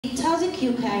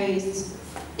Eucharist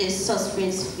is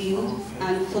suspense-filled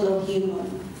and full of humor.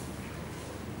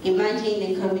 Imagine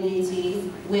a community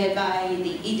whereby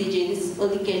the indigents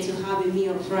only get to have a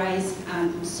meal of rice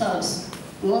and sauce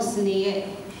once in a year.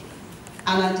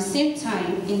 And at the same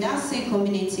time, in that same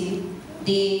community,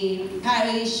 the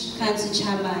parish council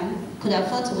chairman could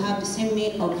afford to have the same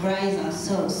meal of rice and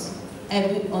sauce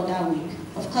every other week.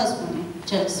 Of course, money,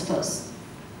 just first.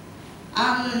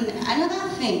 Another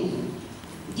thing,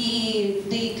 the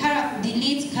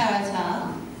lead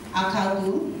character,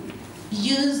 Akagu,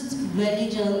 used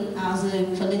religion as a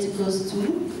political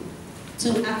tool to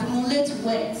accumulate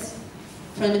wealth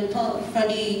from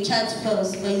the church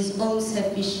purse for his own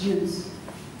selfish use.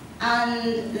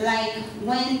 And like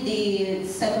when the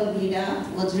second reader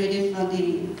was reading from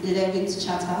the 11th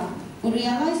chapter, we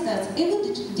realized that even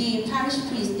the parish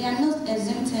priests, they are not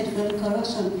exempted from the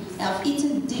corruption. They have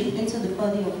eaten deep into the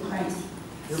body of Christ.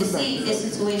 You see a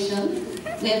situation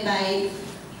whereby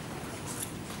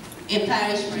a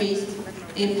parish priest,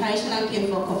 a parishioner came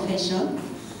for confession,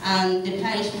 and the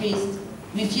parish priest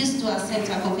refused to accept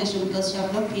her confession because she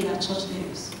had not paid her church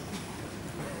dues.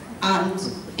 And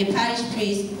a parish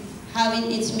priest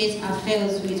having intimate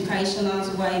affairs with parishioners'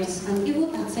 wives and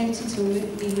even attempting to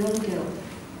rape a young girl.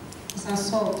 It's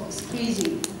assault, it's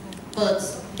crazy. But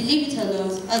believe it or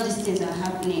not, all these things are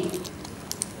happening.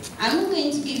 I'm not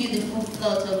going to give you the full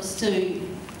plot of the story.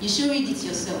 You should read it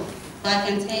yourself. But I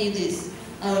can tell you this,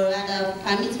 or rather,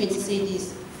 permit me to say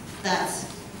this, that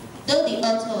though the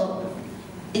author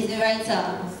is a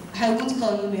writer, I won't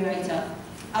call him a writer.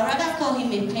 I'd rather call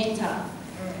him a painter,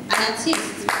 an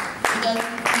artist, because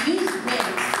he used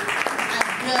pen and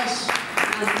brush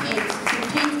and paint to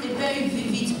paint a very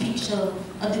vivid picture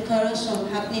of the corruption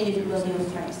happening in the body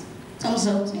of Christ. Thumbs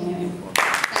up to him.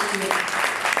 Thank you.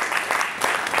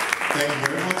 Thank you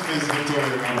very much, Ms.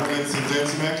 Victoria. Ladies and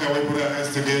gentlemen, can we put our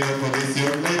hands together for this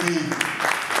young lady?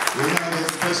 We have a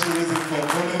special reason for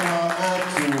calling her up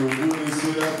to do this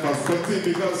with that perspective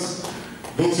because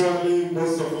virtually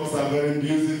most of us are very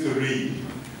busy to read.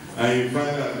 And you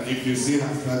find that if you see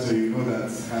her stature, you know that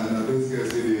those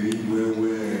girls say they read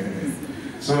well.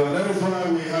 So that is why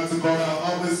we had to call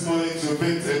her up this morning to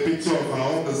paint a picture of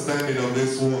our understanding of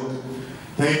this work.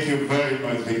 Thank you very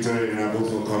much, Victoria,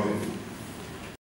 for coming.